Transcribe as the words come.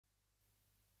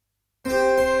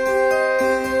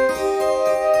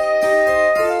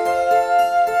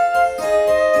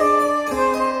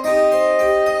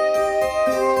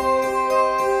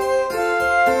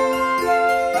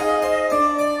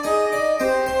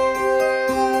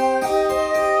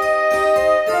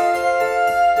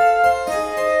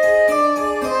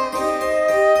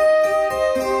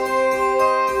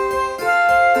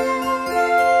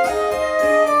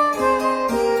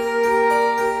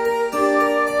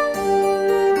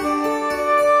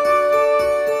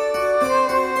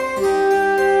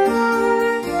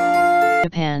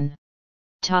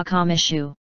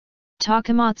Takamatsu.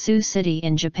 Takamatsu City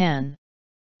in Japan.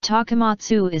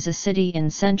 Takamatsu is a city in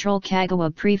central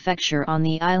Kagawa Prefecture on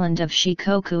the island of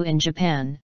Shikoku in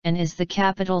Japan, and is the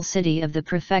capital city of the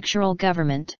prefectural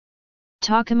government.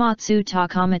 Takamatsu,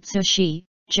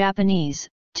 Japanese,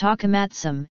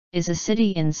 Takamatsu, is a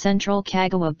city in central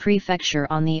Kagawa Prefecture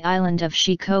on the island of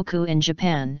Shikoku in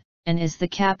Japan, and is the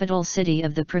capital city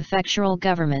of the prefectural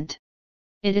government.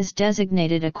 It is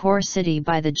designated a core city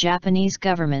by the Japanese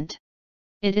government.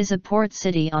 It is a port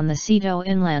city on the Seto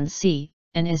Inland Sea,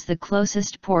 and is the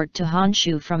closest port to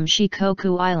Honshu from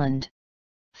Shikoku Island.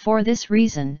 For this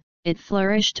reason, it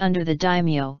flourished under the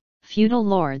daimyo, feudal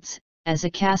lords, as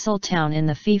a castle town in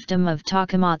the fiefdom of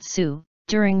Takamatsu,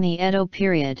 during the Edo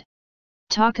period.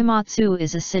 Takamatsu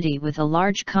is a city with a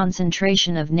large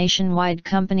concentration of nationwide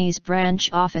companies'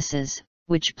 branch offices,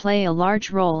 which play a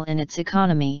large role in its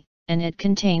economy, and it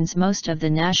contains most of the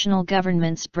national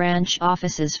government's branch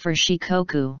offices for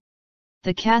Shikoku.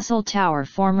 The castle tower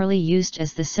formerly used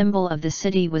as the symbol of the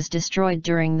city was destroyed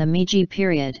during the Meiji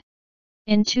period.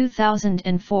 In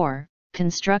 2004,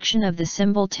 construction of the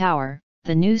symbol tower,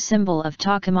 the new symbol of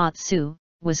Takamatsu,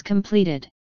 was completed.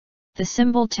 The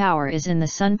symbol tower is in the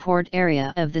Sunport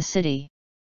area of the city.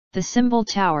 The symbol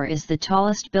tower is the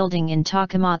tallest building in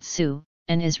Takamatsu,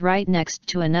 and is right next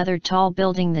to another tall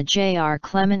building, the J.R.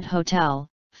 Clement Hotel,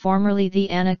 formerly the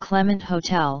Anna Clement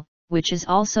Hotel, which is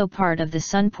also part of the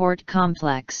Sunport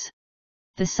complex.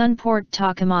 The Sunport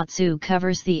Takamatsu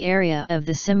covers the area of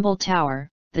the symbol tower,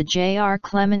 the J.R.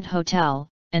 Clement Hotel,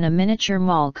 and a miniature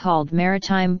mall called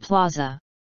Maritime Plaza.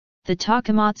 The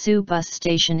Takamatsu bus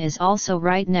station is also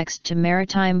right next to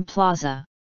Maritime Plaza.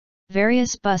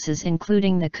 Various buses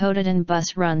including the Kododan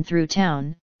bus run through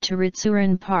town, to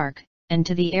Ritsurin Park, and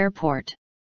to the airport.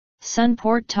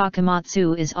 Sunport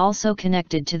Takamatsu is also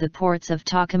connected to the ports of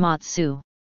Takamatsu.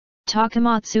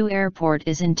 Takamatsu Airport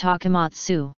is in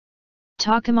Takamatsu.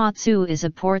 Takamatsu is a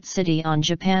port city on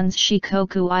Japan's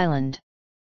Shikoku Island.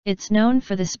 It's known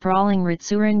for the sprawling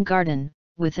Ritsurin Garden,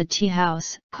 with a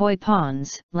teahouse, koi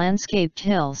ponds, landscaped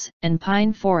hills, and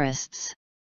pine forests.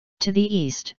 To the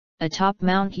east, atop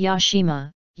Mount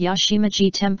Yashima,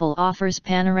 Yashima-ji Temple offers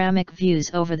panoramic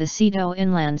views over the Seto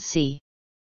Inland Sea.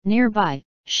 Nearby,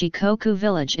 Shikoku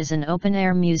Village is an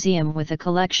open-air museum with a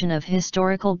collection of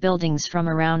historical buildings from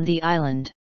around the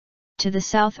island. To the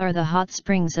south are the hot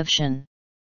springs of Shionoe.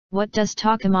 What does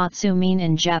Takamatsu mean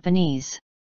in Japanese?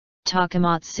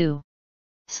 Takamatsu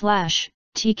 /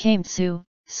 Takamatsu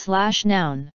 /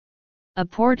 noun. A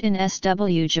port in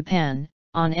SW Japan,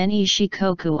 on Ne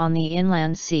Shikoku on the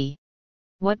Inland Sea.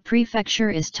 What prefecture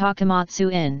is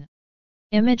Takamatsu in?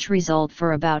 Image result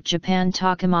for About Japan.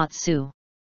 Takamatsu.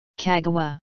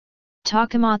 Kagawa.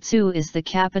 Takamatsu is the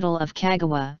capital of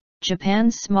Kagawa,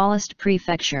 Japan's smallest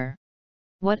prefecture.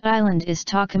 What island is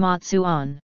Takamatsu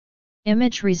on?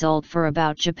 Image result for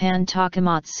About Japan.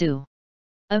 Takamatsu.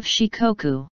 Of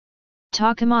Shikoku.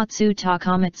 Takamatsu,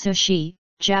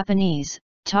 Japanese,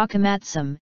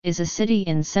 Takamatsu, is a city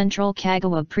in central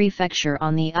Kagawa Prefecture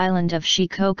on the island of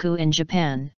Shikoku in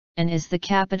Japan, and is the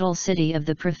capital city of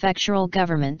the prefectural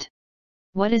government.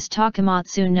 What is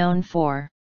Takamatsu known for?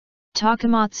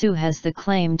 Takamatsu has the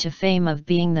claim to fame of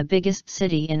being the biggest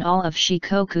city in all of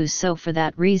Shikoku, so for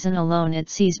that reason alone it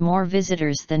sees more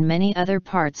visitors than many other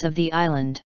parts of the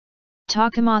island.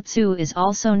 Takamatsu is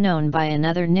also known by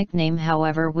another nickname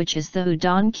however, which is the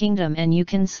Udon Kingdom, and you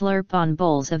can slurp on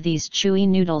bowls of these chewy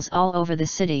noodles all over the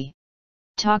city.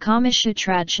 Takamatsu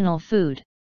traditional food.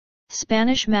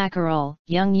 Spanish mackerel,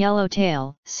 young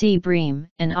yellowtail, sea bream,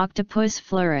 and octopus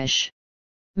flourish.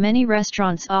 Many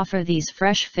restaurants offer these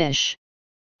fresh fish.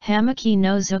 Hamaki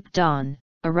no zukdan,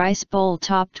 a rice bowl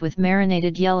topped with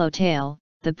marinated yellowtail,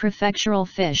 the prefectural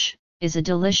fish, is a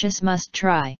delicious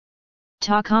must-try.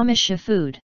 Takamatsu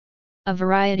food. A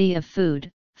variety of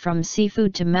food, from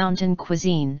seafood to mountain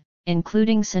cuisine,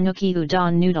 including Sanuki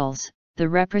udon noodles, the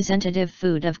representative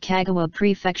food of Kagawa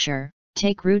Prefecture,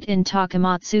 take root in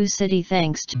Takamatsu City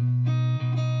thanks to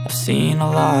I've seen a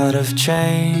lot of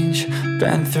change,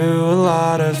 been through a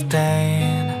lot of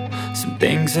pain. Some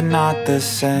things are not the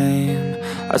same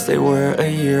as they were a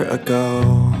year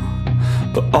ago,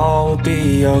 but all will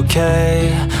be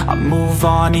okay. I move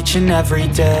on each and every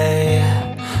day.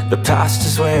 The past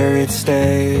is where it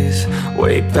stays,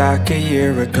 way back a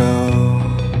year ago.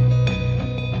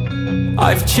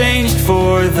 I've changed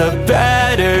for the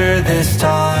better this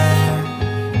time.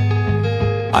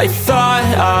 I thought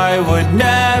I would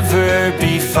never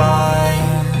be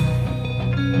fine.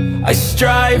 I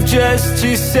strive just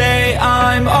to say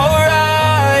I'm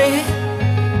alright,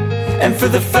 and for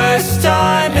the first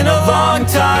time in a long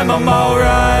time I'm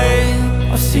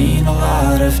alright. I've seen a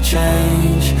lot of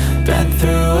change, been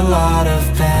through a lot of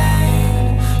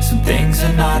pain. Some things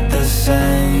are not the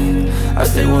same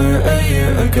as they were a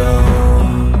year ago,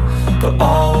 but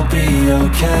all will be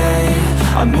okay.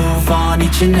 I move on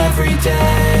each and every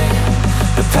day.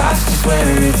 The past is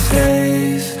where it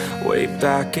stays, way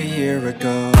back a year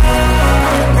ago.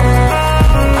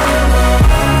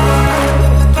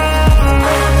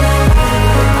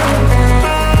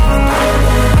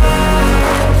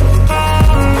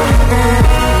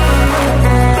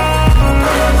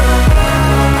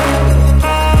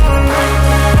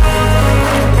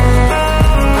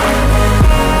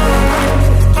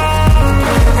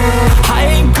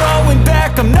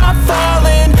 I'm not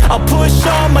falling, I'll push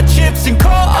all my chips and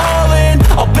call all in.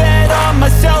 I'll bet on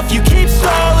myself, you keep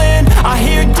stalling. I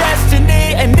hear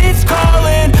destiny and it's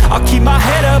calling. I'll keep my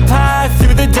head up high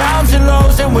through the downs and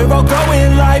lows. And we're all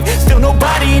going life, still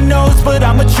nobody knows. But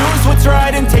I'ma choose what's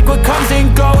right and take what comes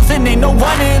and goes. And ain't no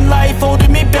one in life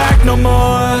holding me back no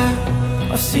more.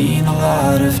 I've seen a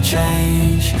lot of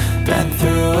change, been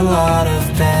through a lot of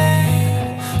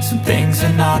pain. Some things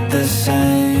are not the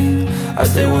same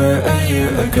as they were a year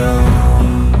ago,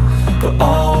 but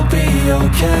all will be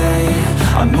okay.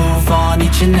 I move on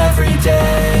each and every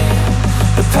day.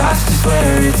 The past is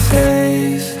where it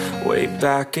stays, way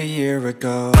back a year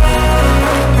ago.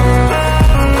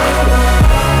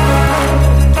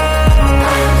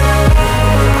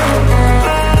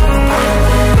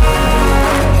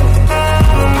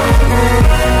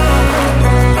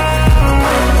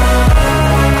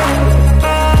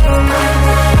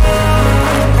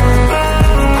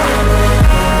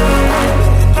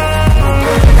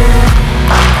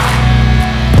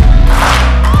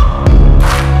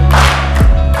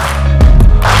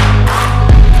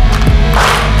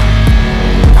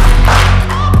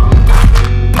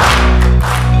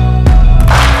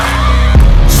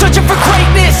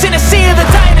 In a sea of the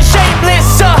dying and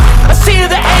shameless, a sea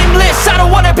of the aimless. I don't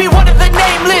wanna be one of the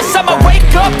nameless. I'ma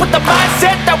wake up with the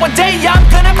mindset that one day I'm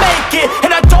gonna make it.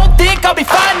 And I don't think I'll be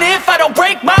fine if I don't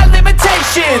break my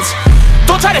limitations.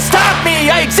 Don't try to stop me,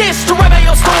 I exist to write my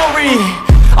own story.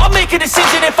 I'll make a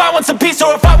decision if I want some peace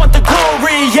or if I want the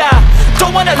glory. Yeah,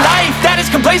 don't want a life that is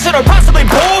complacent or possibly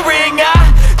boring.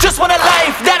 I just want a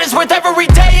life that is worth every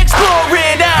day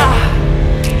exploring.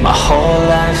 My whole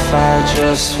life I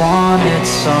just wanted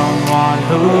someone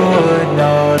who would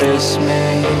notice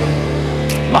me.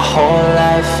 My whole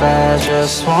life I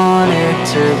just wanted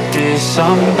to be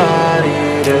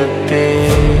somebody to be.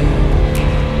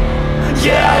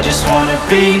 Yeah, I just wanna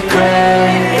be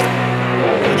great.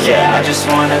 Yeah, I just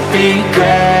wanna be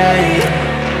great.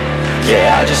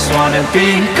 Yeah, I just wanna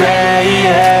be great.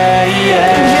 Yeah,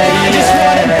 yeah, I just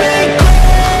wanna be great.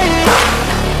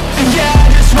 Yeah, I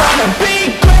just wanna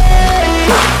be great.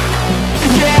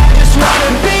 Yeah, I just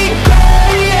wanna be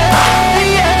great. Yeah,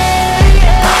 yeah,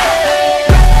 yeah,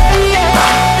 yeah,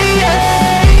 yeah.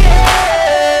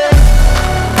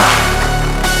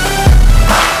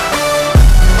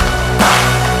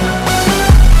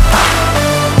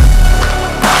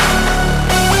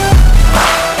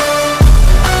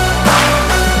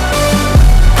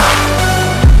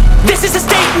 This is a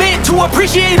statement to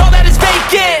appreciate all that is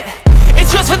vacant.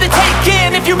 It's just for the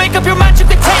taking. If you make up your mind, you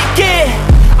can take it.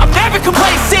 I'm never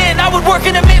complacent, I would work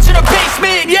in a mansion or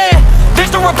basement, yeah. There's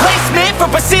no replacement for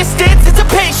persistence, it's a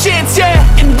patience, yeah.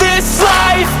 In this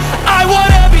life, I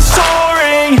wanna be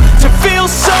soaring, to feel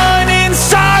sun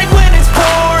inside when it's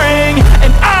pouring. And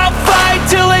I'll fight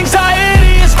till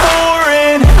anxiety is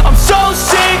foreign. I'm so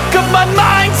sick of my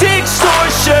mind's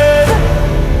extortion.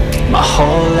 My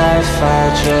whole life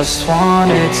I just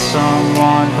wanted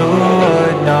someone who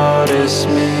would notice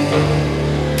me.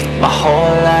 My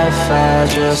whole life I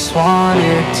just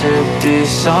wanted to be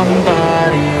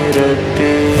somebody to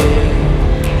be.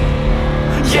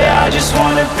 Yeah, I just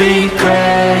wanna be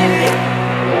great.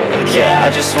 Yeah,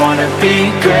 I just wanna be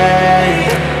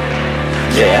great.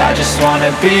 Yeah, I just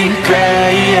wanna be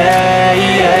great. Yeah,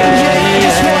 yeah, yeah, I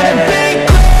just wanna be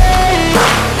great.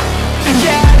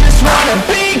 Yeah, I just wanna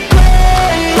be great.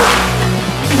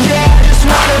 Yeah, I just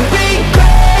wanna be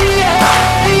great. Yeah,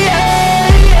 yeah.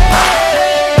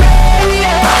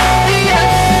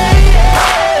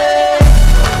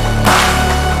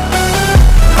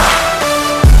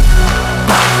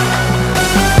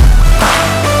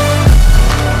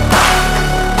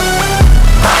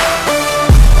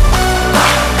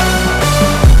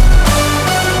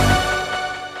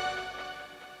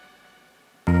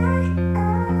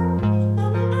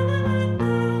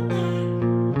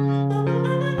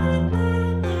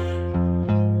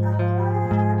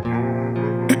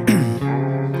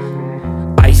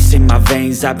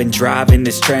 veins, I've been driving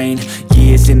this train.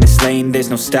 Years in this lane, there's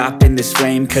no stopping this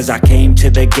flame. Cause I came to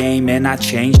the game and I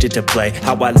changed it to play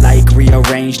how I like,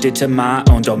 rearranged it to my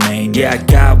own domain. Yeah, I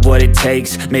got what it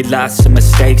takes, made lots of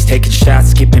mistakes, taking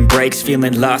shots, skipping breaks,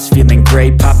 feeling lost, feeling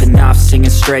great, popping off, singing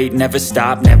straight, never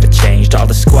stopped, never changed. All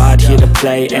the squad here to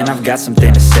play, and I've got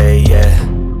something to say, yeah.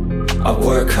 I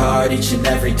work hard each and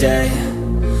every day,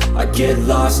 I get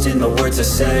lost in the words I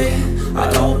say. I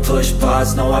don't push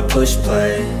pause, no I push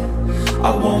play.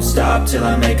 I won't stop till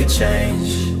I make a change.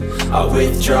 I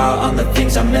withdraw on the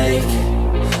things I make.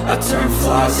 I turn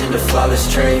flaws into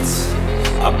flawless traits.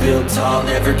 I build tall,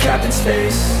 never capped in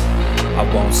space. I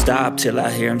won't stop till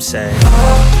I hear him say,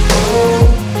 oh, oh,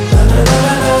 la, la, la,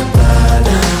 la, la,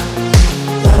 la.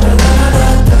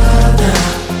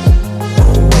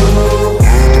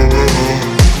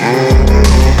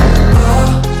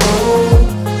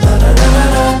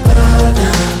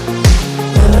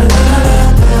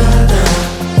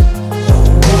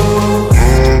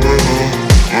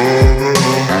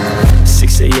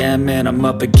 And I'm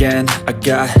up again. I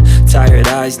got tired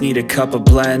eyes, need a cup of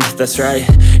blend. That's right,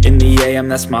 in the AM,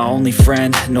 that's my only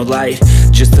friend. No light,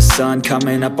 just the sun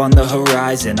coming up on the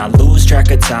horizon. I lose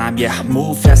track of time, yeah, I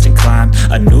move fast and climb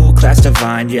a new class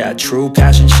divine, yeah, true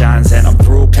passion shines. And I'm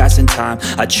through passing time,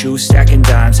 I choose stacking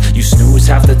dimes. You snooze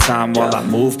half the time while I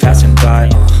move passing by.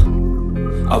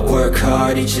 I work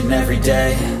hard each and every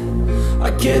day,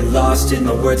 I get lost in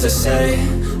the words I say.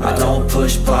 I don't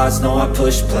push pause, no I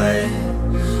push play.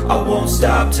 I won't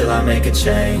stop till I make a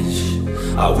change.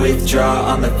 I withdraw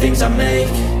on the things I make.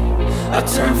 I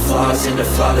turn flaws into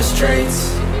flawless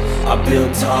traits. I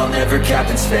build tall, never capped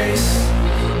in space.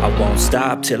 I won't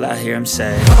stop till I hear him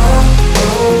say, oh,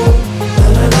 oh,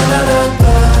 la, la, la, la, la.